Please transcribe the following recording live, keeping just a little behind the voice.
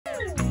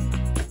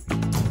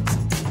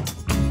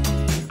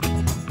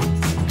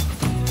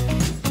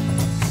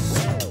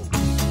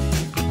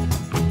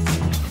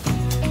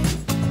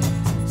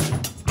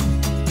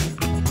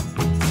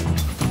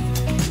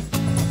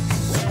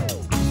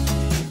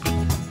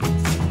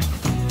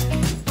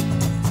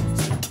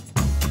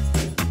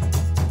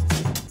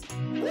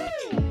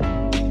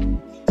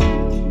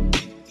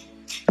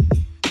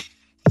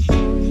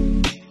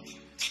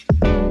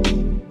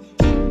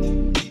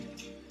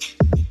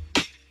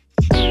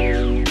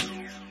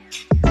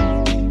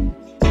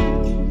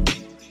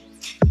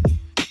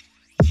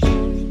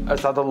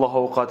أسعد الله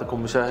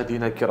أوقاتكم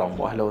مشاهدينا الكرام،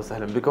 وأهلا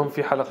وسهلا بكم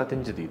في حلقة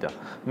جديدة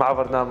مع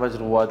برنامج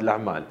رواد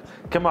الأعمال.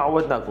 كما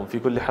عودناكم في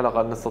كل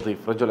حلقة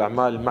نستضيف رجل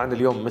أعمال. معنا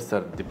اليوم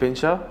مستر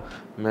ديبينشا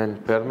من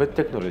Premet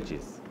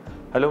Technologies.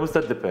 Hello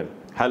Mr. Dipen.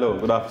 Hello,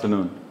 good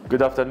afternoon.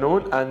 Good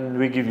afternoon, and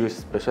we give you a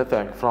special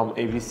thank from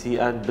ABC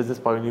and Business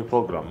Pioneer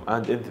Program.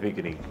 And in the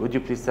beginning, would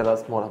you please tell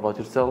us more about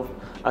yourself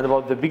and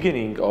about the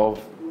beginning of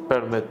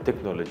Premet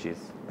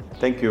Technologies?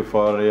 Thank you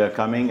for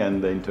coming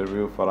and the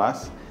interview for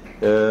us.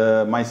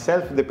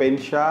 Myself,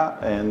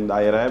 Dipensha, and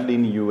I arrived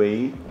in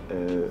UAE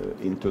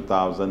in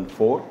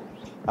 2004.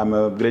 I'm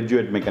a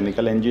graduate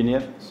mechanical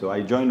engineer, so I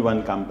joined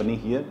one company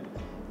here,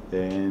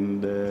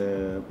 and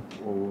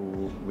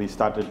we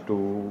started to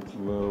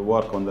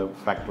work on the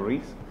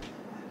factories.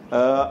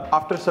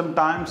 After some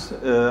times,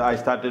 I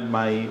started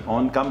my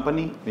own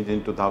company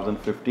in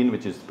 2015,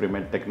 which is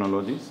Premet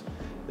Technologies,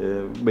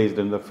 based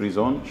in the Free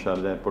Zone,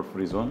 Sharjah Airport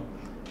Free Zone.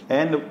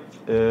 And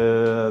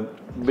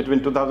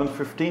between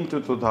 2015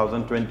 to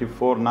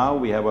 2024, now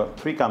we have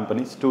 3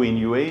 companies, 2 in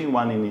UAE,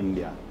 1 in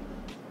India.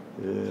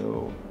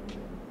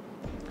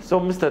 So,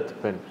 Mr.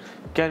 Tipen,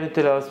 can you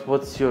tell us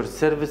what's your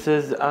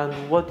services and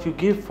what you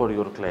give for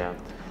your client?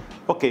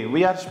 Okay,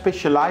 we are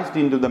specialized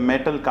into the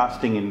metal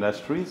casting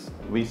industries.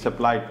 We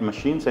supply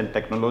machines and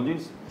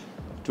technologies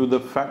to the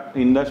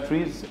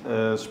industries,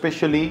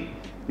 especially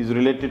is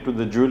related to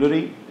the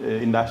jewelry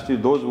industry,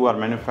 those who are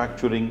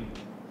manufacturing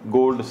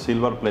gold,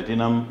 silver,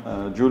 platinum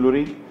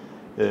jewelry.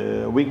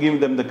 We give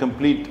them the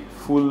complete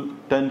full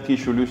turnkey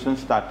solution,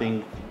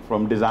 starting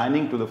from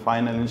designing to the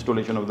final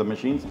installation of the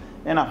machines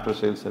and after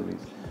sales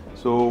service.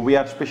 So we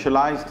are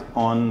specialized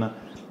on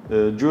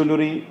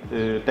jewelry,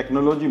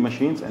 technology,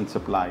 machines and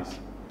supplies.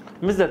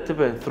 Mr.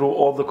 Tipen, through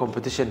all the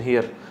competition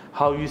here,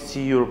 how you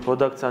see your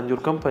products and your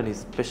company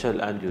special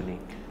and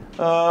unique?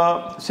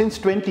 Since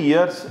 20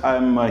 years,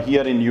 I'm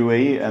here in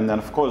UAE, and then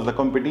of course the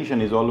competition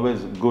is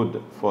always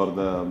good for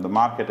the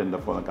market and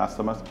for the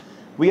customers.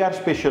 We are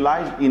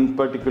specialized in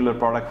particular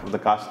product for the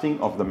casting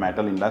of the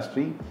metal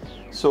industry.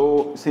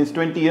 So since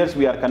 20 years,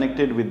 we are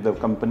connected with the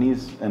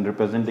companies and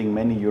representing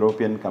many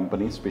European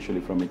companies,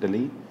 especially from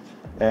Italy.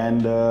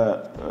 And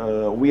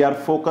we are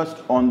focused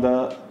on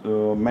the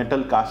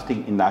metal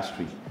casting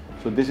industry.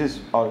 So this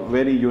is a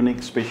very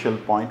unique, special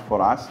point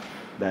for us,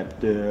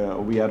 that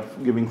we are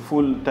giving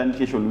full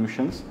turnkey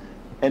solutions,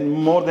 and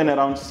more than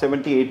around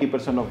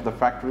 70–80% of the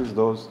factories,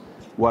 those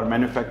who are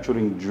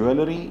manufacturing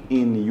jewelry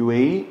in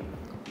UAE,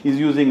 is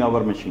using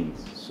our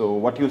machines. So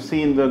what you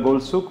see in the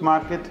gold souk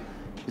market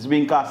is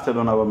being casted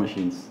on our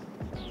machines.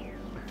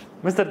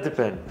 Mr.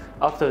 Dipen,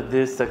 after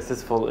this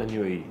successful in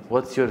UAE,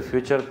 what's your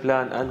future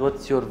plan and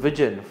what's your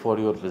vision for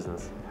your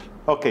business?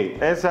 Okay,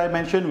 as I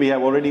mentioned, we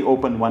have already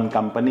opened one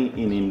company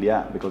in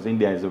India, because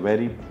India is a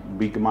very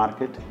big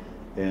market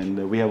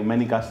and we have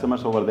many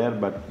customers over there,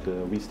 but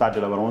we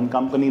started our own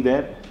company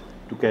there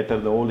to cater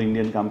the whole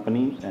Indian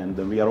company, and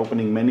we are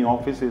opening many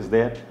offices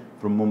there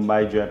from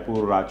Mumbai,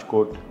 Jaipur,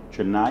 Rajkot,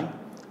 Chennai.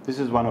 This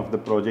is one of the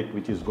project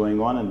which is going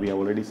on and we have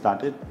already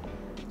started.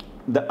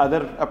 The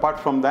other, apart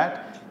from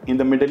that, in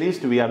the Middle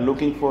East, we are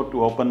looking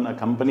to open a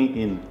company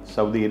in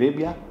Saudi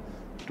Arabia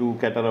to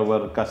cater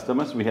our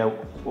customers. We have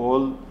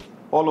all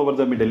over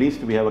the Middle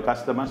East, we have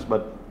customers,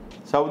 but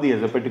Saudi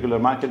as a particular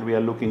market, we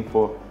are looking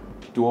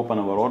to open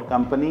our own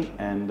company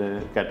and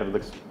cater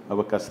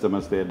our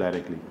customers there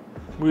directly.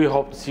 We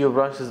hope to see your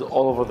branches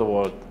all over the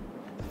world.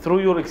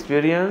 Through your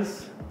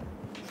experience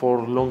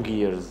for long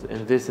years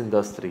in this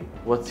industry,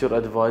 what's your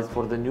advice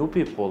for the new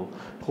people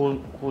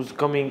who's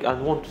coming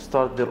and want to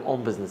start their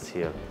own business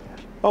here?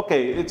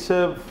 Okay, it's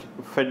a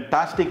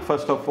fantastic,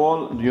 first of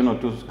all,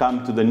 to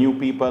come to the new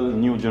people,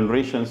 new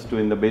generations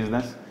in the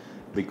business,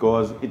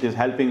 because it is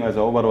helping us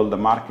overall the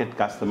market,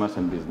 customers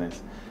and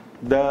business.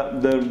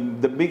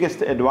 The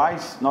biggest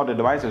advice, not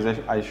advice,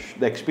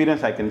 the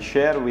experience I can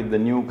share with the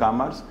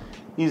newcomers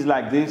is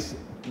like this: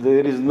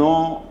 there is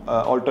no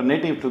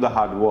alternative to the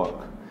hard work.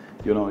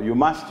 You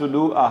must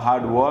do a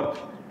hard work,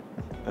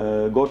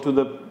 go to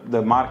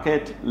the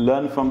market,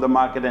 learn from the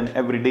market, and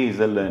every day is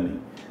a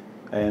learning.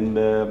 And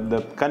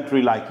the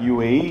country like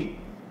UAE,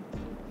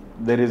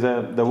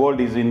 the world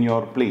is in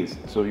your place,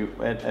 so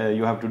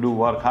you have to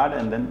work hard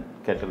and then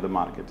cater the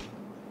market.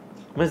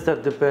 Mr.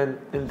 Dipen,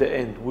 in the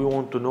end, we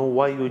want to know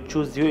why you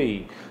choose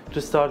UAE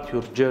to start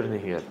your journey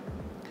here.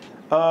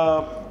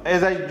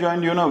 As I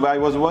joined, I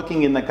was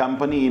working in a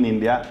company in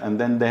India, and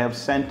then they have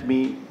sent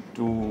me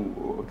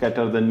to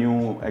cater the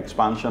new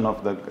expansion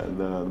of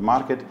the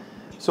market.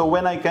 So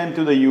when I came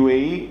to the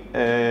UAE,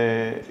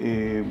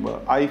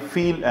 I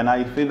feel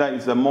that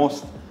it's the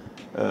most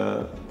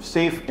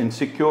safe and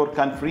secure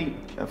country,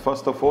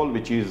 first of all,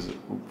 which is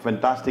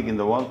fantastic in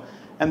the world.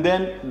 And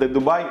then the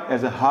Dubai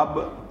as a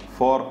hub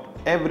for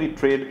every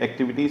trade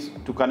activities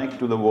to connect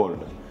to the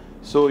world.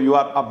 So you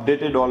are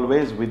updated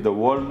always with the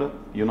world,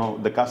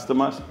 the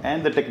customers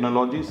and the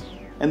technologies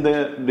and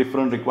the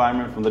different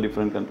requirements from the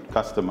different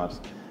customers.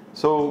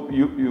 So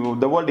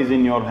the world is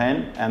in your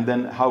hand, and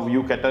then how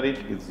you cater it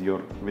is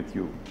with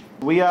you.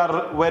 We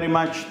are very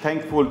much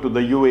thankful to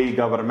the UAE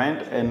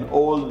government and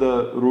all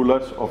the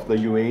rulers of the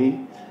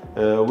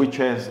UAE, which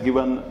has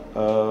given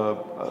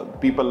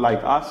people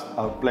like us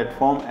a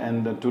platform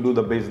and to do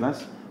the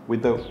business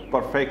with the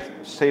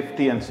perfect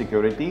safety and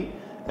security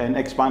and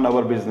expand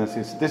our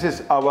businesses. This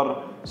is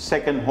our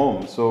second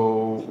home,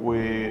 so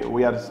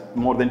we are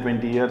more than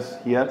 20 years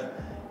here,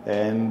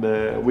 and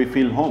we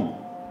feel home.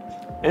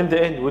 In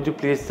the end, would you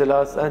please tell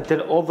us and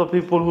tell all the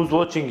people who's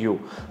watching you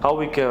how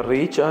we can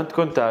reach and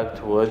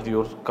contact with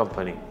your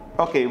company?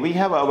 Okay, we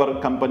have our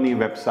company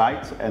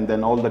websites and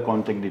then all the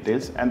contact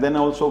details, and then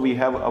also we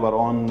have our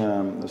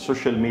own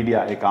social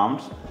media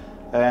accounts,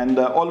 and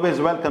always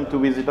welcome to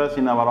visit us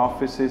in our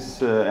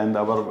offices and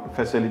our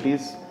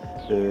facilities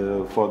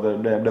for the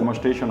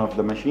demonstration of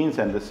the machines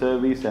and the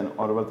service and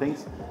all other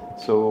things.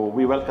 So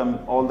we welcome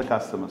all the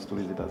customers to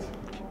visit us.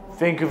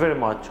 Thank you very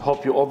much.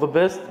 Hope you all the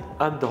best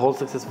and the whole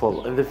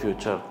successful in the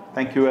future.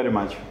 Thank you very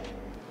much.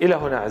 إلى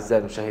هنا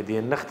أعزائي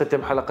المشاهدين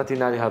نختتم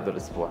حلقتنا لهذا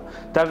الأسبوع.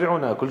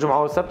 تابعونا كل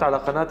جمعة وسبت على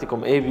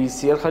قناتكم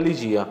ABC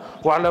الخليجية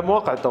وعلى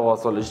مواقع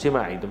التواصل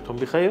الاجتماعي. دمتم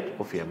بخير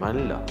وفي أمان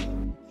الله.